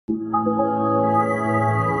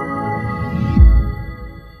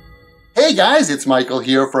Hey guys, it's Michael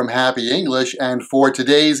here from Happy English, and for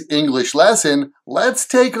today's English lesson, let's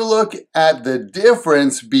take a look at the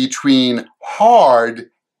difference between hard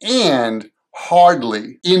and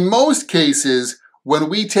hardly. In most cases, when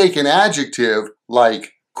we take an adjective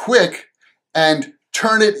like quick and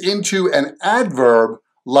turn it into an adverb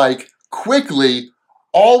like quickly,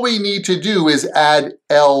 all we need to do is add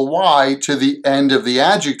ly to the end of the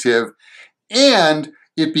adjective and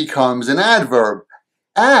it becomes an adverb.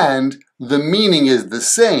 And the meaning is the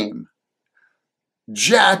same.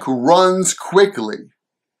 Jack runs quickly.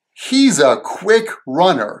 He's a quick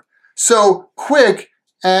runner. So quick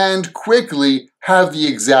and quickly have the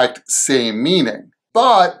exact same meaning.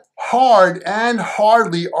 But hard and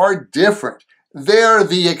hardly are different. They're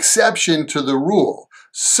the exception to the rule.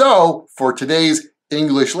 So for today's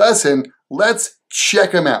English lesson, let's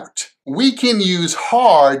check them out. We can use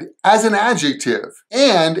hard as an adjective,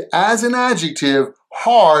 and as an adjective,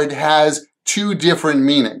 hard has two different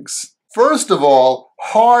meanings. First of all,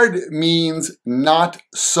 hard means not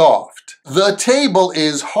soft. The table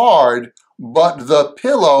is hard, but the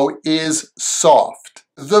pillow is soft.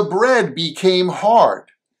 The bread became hard.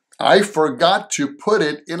 I forgot to put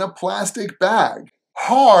it in a plastic bag.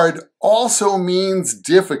 Hard also means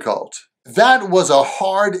difficult. That was a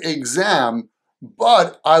hard exam,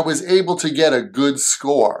 but I was able to get a good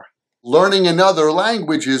score. Learning another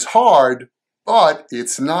language is hard, but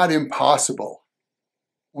it's not impossible.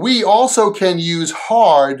 We also can use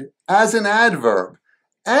hard as an adverb,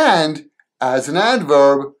 and as an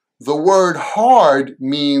adverb, the word hard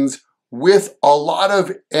means with a lot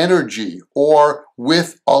of energy or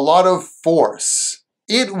with a lot of force.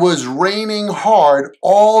 It was raining hard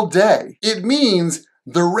all day. It means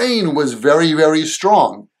the rain was very, very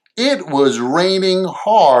strong. It was raining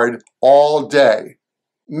hard all day.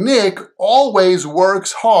 Nick always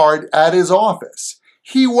works hard at his office.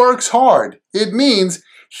 He works hard. It means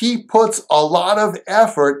he puts a lot of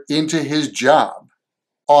effort into his job.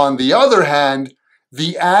 On the other hand,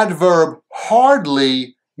 the adverb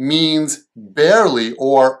hardly means barely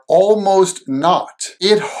or almost not.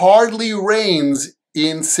 It hardly rains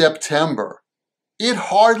in September. It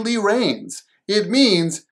hardly rains. It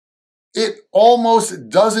means it almost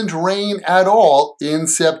doesn't rain at all in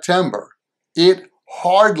September. It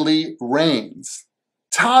hardly rains.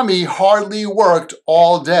 Tommy hardly worked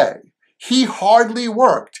all day. He hardly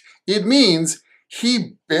worked. It means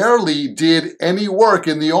he barely did any work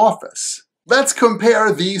in the office. Let's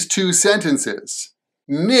compare these two sentences.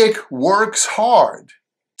 Nick works hard.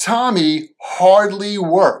 Tommy hardly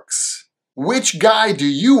works. Which guy do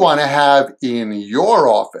you want to have in your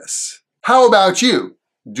office? How about you?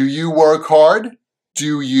 Do you work hard?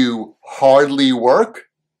 Do you hardly work?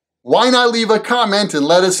 Why not leave a comment and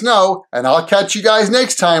let us know, and I'll catch you guys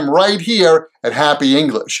next time right here at Happy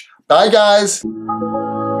English. Bye, guys.